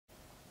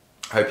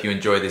I hope you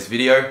enjoy this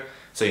video.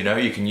 So you know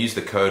you can use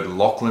the code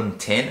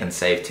Lachlan10 and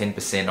save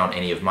 10% on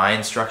any of my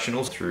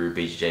instructionals through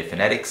BJJ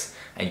Fanatics,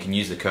 and you can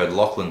use the code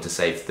Lachlan to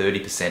save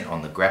 30%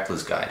 on the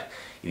Grapplers guide.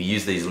 If you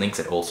use these links,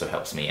 it also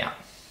helps me out.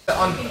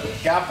 On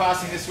guard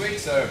passing this week,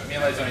 so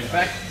Milo's on his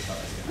back.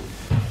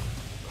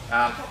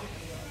 I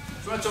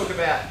want to talk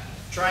about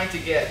trying to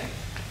get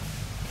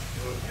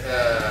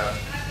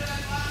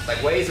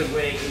like ways of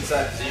winning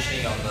inside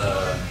positioning on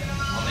the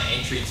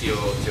entry to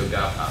your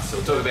guard pass. So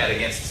we'll talk about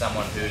against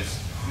someone who's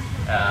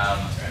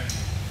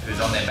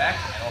on their back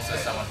and also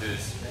someone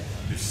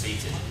who's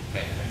seated.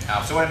 Okay.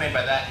 So what I mean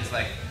by that is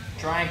like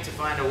trying to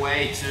find a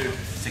way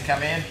to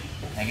come in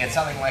and get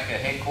something like a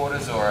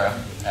headquarters or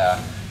a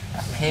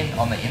pin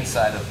on the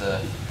inside of the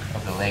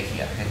leg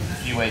here. Okay. There's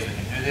a few ways we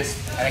can do this,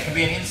 and it can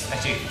be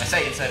actually I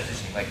say inside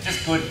positioning, like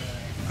just good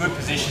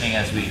positioning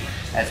as we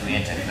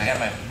enter. I got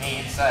my knee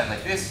inside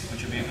like this,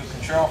 which will be a good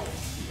control.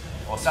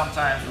 Or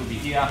sometimes we'll be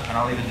here, and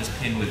I'll even just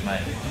pin with my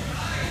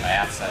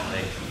outside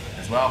leg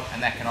as well,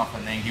 and that can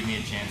often then give me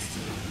a chance to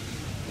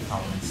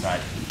come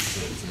inside to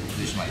a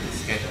position like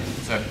this. Okay,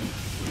 so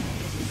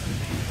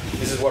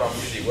this is what I'm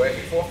usually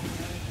working for.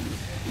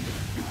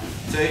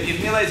 So if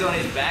Mile's on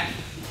his back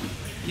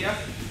here,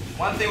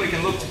 one thing we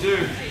can look to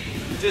do,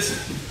 just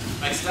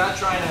like start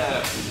trying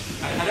to,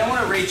 I don't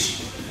want to reach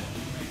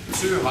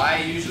too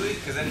high usually,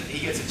 because then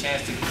he gets a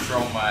chance to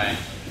control my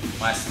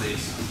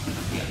sleeves.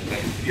 Yeah, okay.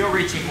 If you're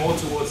reaching more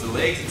towards the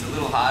legs, it's a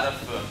little harder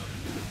for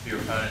your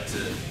opponent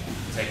to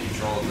take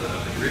control of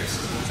the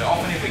grips. So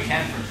often if we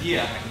can from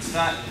here, I can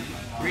start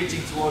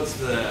reaching towards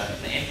the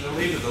end of the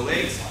lead with the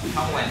legs,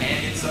 come my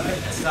hand inside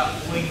and start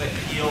pulling the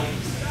heel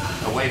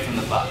away from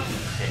the butt.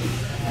 Okay.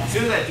 As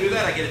soon as I do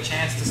that, I get a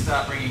chance to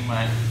start bringing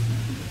my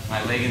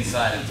leg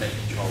inside and take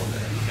control of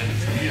it. Okay.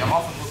 So I'm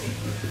often looking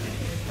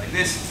like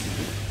this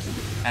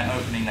and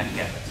opening that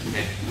gap.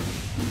 Okay.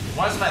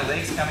 Once my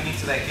leg's coming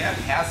into that gap,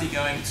 how's he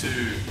going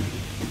to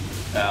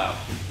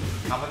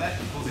cover that?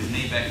 He pulls his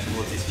knee back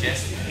towards his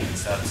chest and he can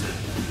start to...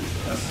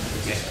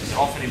 Okay. So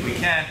often if we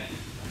can,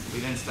 we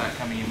then start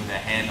coming in with our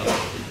hand on top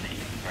of the knee.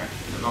 Right.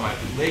 So I've got my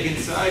leg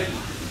inside,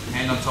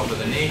 hand on top of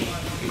the knee.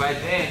 If I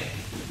then,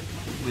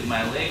 with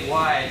my leg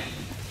wide,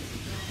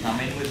 come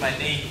in with my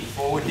knee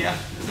forward here,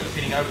 so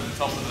pinning over the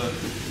top of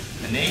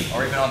the knee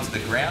or even onto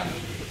the ground,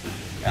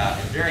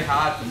 it's very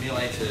hard for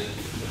Mile to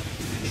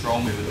control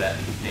me with that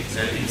neck.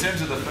 So in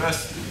terms of the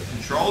first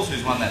controls,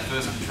 who's won that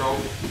first control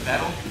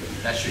battle,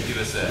 that should give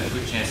us a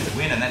good chance to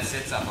win, and that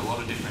sets up a lot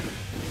of different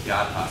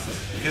guard passes.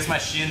 Because my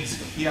shin's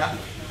here,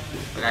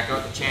 like I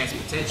got the chance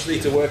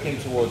potentially to work in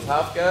towards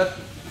half guard.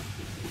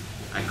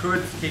 I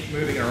could keep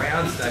moving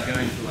around, start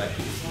going for like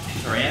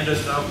Victorian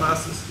style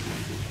passes.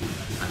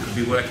 I could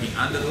be working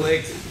under the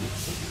legs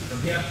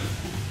from here.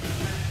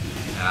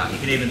 You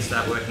can even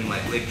start working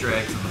like leg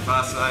drags on the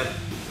far side,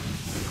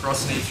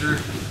 cross knee through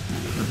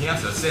from here.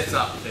 So it sets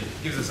up, it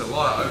gives us a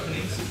lot of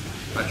openings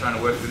by trying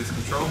to work with this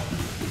control.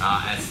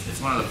 And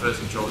it's one of the first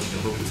controls you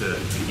can look to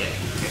get.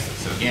 Okay.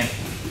 So again,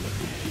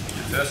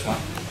 the first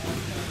one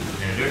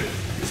we're going to do,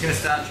 it's going to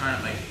start trying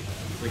to, like,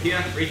 we're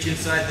here, reach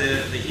inside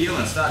the heel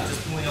and start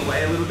just pulling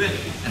away a little bit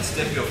and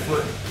step your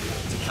foot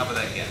to cover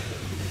that gap.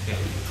 Okay.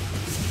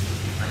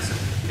 Right, so,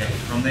 okay.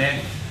 From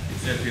there,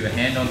 insert your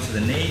hand onto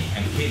the knee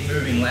and keep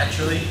moving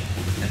laterally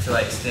until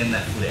I extend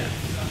that foot out.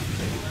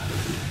 Okay.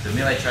 So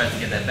Mile tries to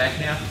get that back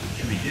now.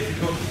 It should be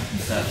difficult. And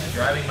start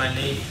driving my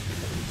knee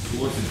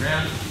towards the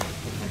ground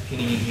and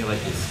pinning in here like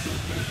this.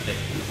 Okay.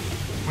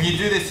 When you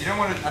do this, you don't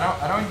want to.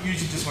 I don't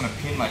usually just want to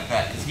pin like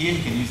that, because here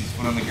he can use his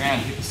foot on the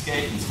ground, hip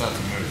escape, and start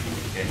to move.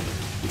 Okay.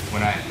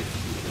 When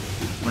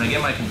I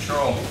get my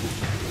control,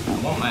 I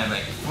want my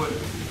like foot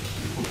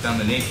hooked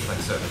underneath like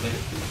so. Okay.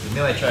 If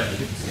Mile tries to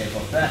hip escape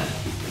off that,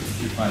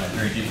 you find it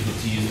very difficult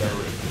to use that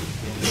route.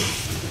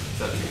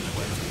 Start taking it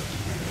away.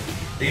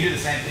 You can do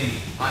the same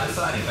thing either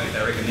side. In fact,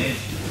 I recommend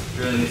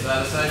drilling this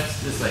other side.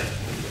 Just like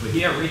we're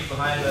here, reach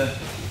behind the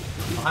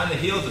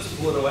heel, just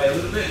pull it away a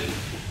little bit.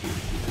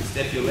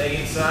 Step your leg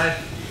inside,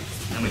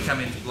 and we come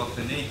in to block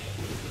the knee,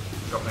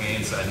 dropping an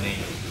inside knee,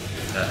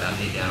 our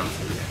knee down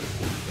onto the ground.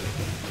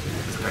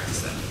 Let's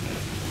practice that.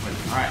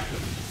 Alright,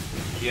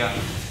 here.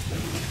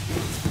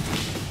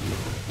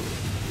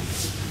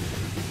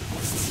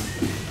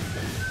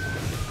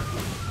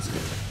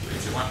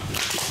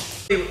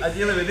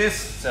 Ideally with this,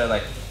 so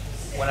like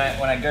when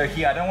I go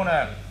here, I don't want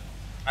to,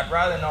 I'd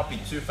rather not be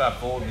too far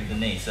forward with the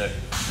knee, so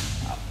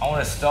I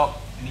want to stop.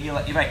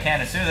 If I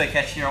can, as soon as I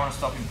catch here, I want to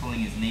stop him pulling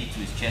his knee to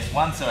his chest.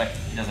 One, so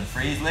he doesn't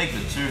free his leg,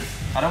 but two,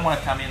 I don't want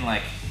to come in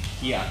like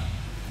here.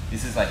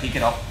 This is like, he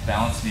can off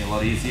balance me a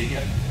lot easier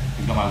here.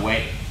 He's got my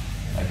weight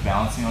like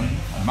balancing on him.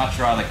 I'd much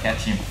rather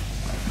catch him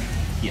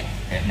like here.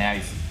 Okay, now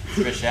he's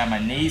stretched out. My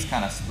knee's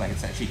kind of, like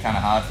it's actually kind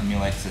of hard for me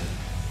like to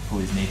pull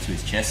his knee to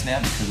his chest now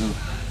because of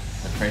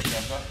the pressure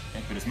I've got.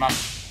 Okay, but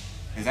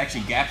there's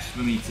actually gaps for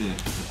me to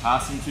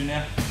pass into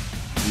now.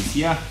 He's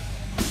here.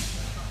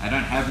 I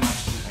don't have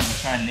much.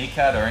 Try and knee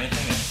cut or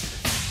anything,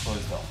 it's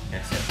closed off.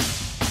 Okay, so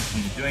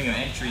when you're doing your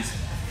entries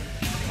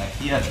like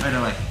here, try to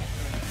like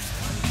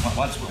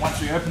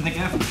once we open the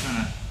gap, we're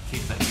trying to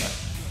kick that go.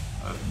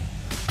 Open.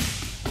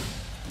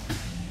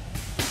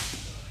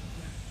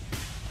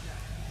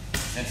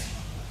 Sense?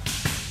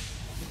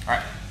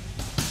 Alright.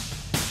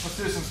 Let's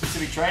do some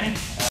specific training.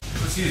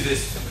 Let's use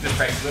this. We're going to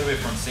practice a little bit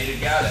from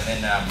seated guard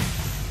and then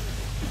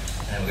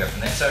we'll go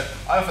from there. So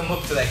I often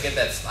look to get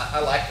that, I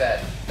like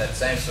that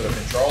same sort of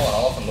control, and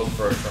I'll often look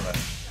for it from a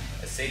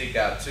seated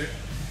guard too.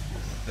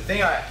 The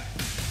thing I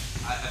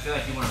feel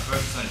like you want to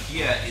focus on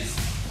here is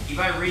if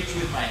I reach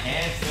with my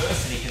hand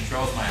first and he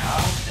controls my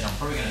arm, then I'm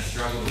probably going to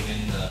struggle to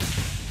win the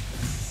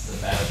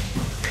battle.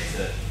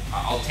 So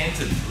I'll tend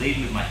to lead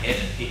with my head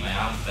and keep my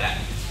arms back.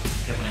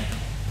 Get my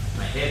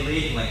head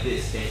leading like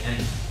this, okay?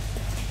 And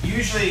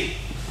usually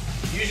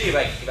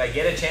if I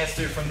get a chance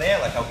to from there,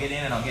 like I'll get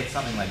in and I'll get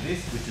something like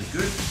this, which is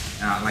good.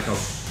 Like I'll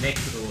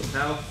next to the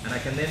lapel, and I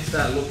can then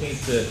start looking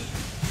to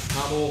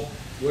pummel,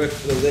 work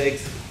for the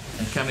legs,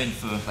 and come in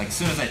for, like as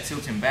soon as I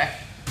tilt him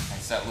back, I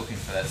start looking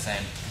for that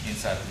same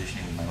inside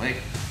positioning with my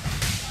leg.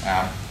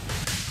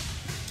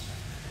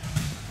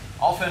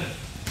 Often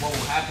what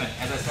will happen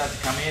as I start to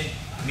come in,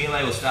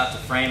 Mile will start to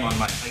frame on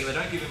my, like if I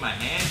don't give him my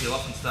hand, he'll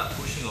often start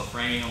pushing or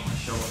framing on my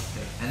shoulder.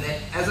 Okay. And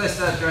then as I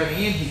start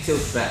driving in, he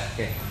tilts back.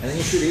 Okay. And then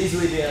you should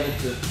easily be able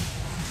to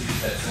do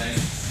that same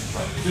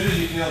control. As soon as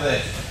you feel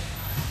that,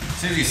 as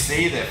soon as you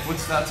see their foot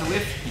start to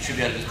lift, you should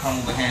be able to just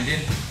pummel the hand in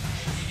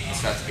and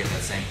start to get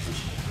that same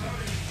position.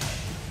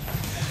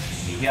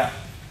 Here,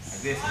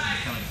 like this, I'm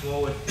coming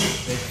forward.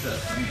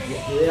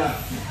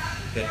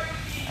 Okay.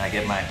 And I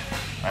get my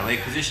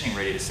leg positioning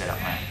ready to set up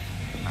my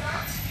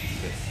cuts.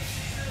 Okay.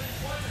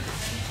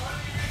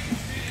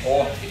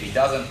 Or if he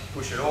doesn't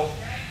push at all,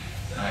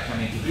 and I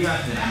come into here,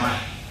 then I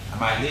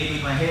might lead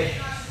with my head,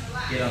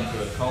 get onto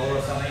a collar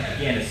or something.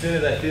 Again, as soon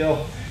as I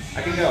feel,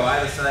 I can go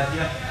either side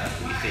here,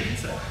 put your feet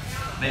inside.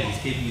 Maybe he's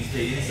keeping his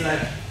feet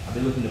inside. I'll be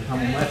looking to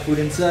pummel my foot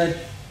inside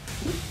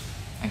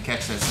and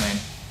catch that same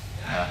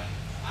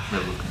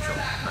level of control.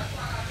 Right.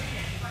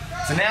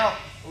 So now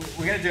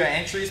we're going to do our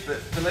entries, but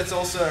let's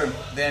also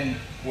then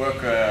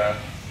work a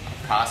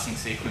passing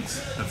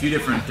sequence. A few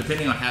different,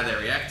 depending on how they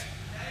react.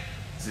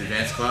 It's an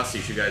advanced class, so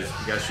you guys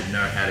should know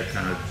how to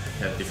kind of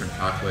have different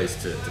pathways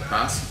to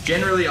pass.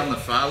 Generally on the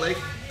far leg,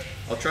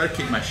 I'll try to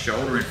keep my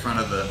shoulder in front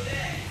of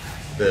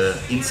the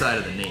inside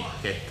of the knee,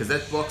 okay? Because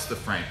that blocks the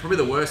frame. Probably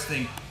the worst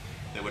thing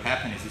that would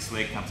happen is this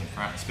leg comes in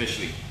front,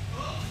 especially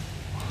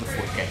the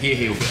foot. Okay, here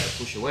he will be able to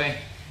push away,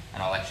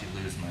 and I'll actually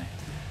lose my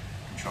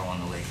control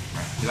on the leg.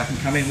 Right. If I can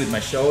come in with my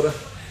shoulder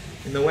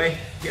in the way,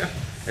 yeah,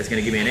 that's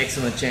going to give me an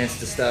excellent chance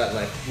to start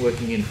like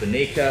working in for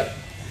knee cut,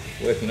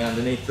 working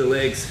underneath the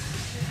legs.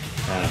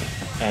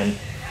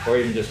 Or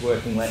even just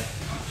working like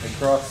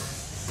across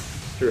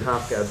through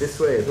half guard this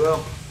way as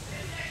well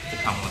to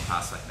pummel and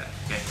pass like that.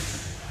 Okay.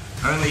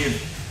 Only if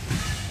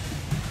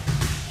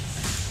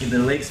the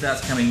leg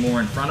starts coming more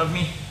in front of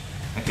me.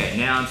 Okay,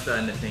 now I'm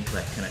starting to think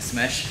like, can I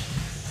smash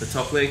the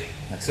top leg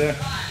like so?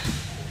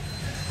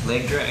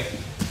 Leg drag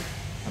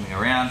coming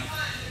around,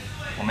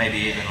 or maybe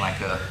even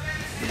like a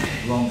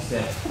long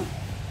step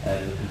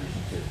out of the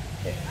position too.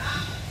 Okay.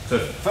 So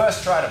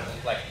first try to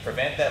like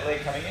prevent that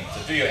leg coming in.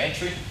 So do your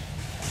entry,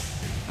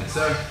 like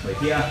so, like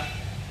here.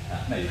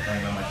 Maybe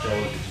frame on my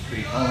shoulders, which is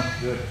pretty common.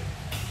 Good.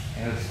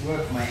 And I'll just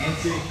work my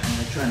entry, and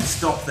I'm trying to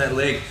stop that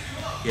leg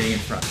getting in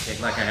front, okay,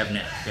 like I have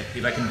now. Okay.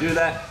 If I can do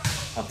that,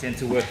 I'll tend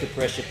to work the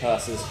pressure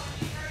passes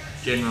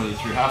generally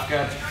through half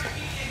guard.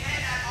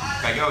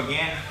 If I go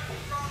again,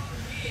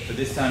 but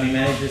this time he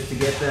manages to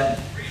get that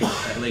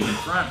leg in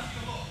front.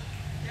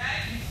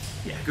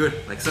 Yeah, good,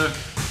 like so.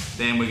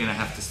 Then we're going to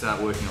have to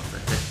start working off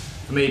that.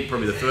 For me,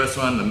 probably the first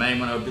one, the main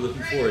one I would be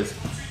looking for is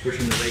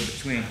pushing the leg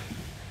between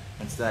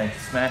and starting to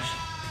smash.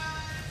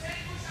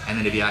 And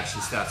then if he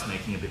actually starts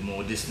making a bit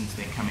more distance,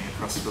 then coming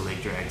across the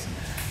leg drags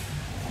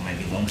or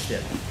maybe long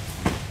step.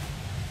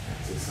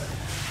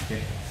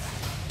 Okay.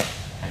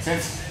 Makes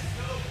sense?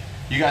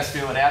 You guys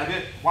feel it out a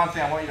bit. One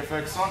thing I want you to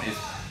focus on is,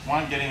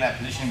 one, getting that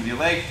position with your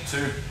leg,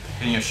 two,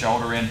 getting your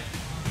shoulder in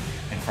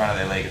front of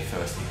their leg at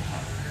first.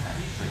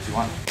 3, 2,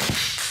 1.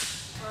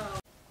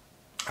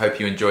 Hope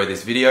you enjoyed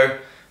this video.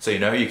 So you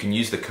know you can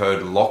use the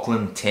code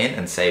Lachlan10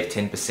 and save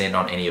 10%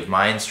 on any of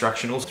my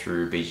instructionals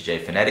through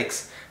BJJ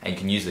Fanatics, and you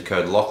can use the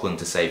code Lachlan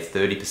to save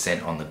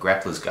 30% on the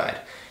Grapplers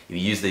guide. If you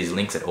use these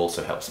links, it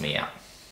also helps me out.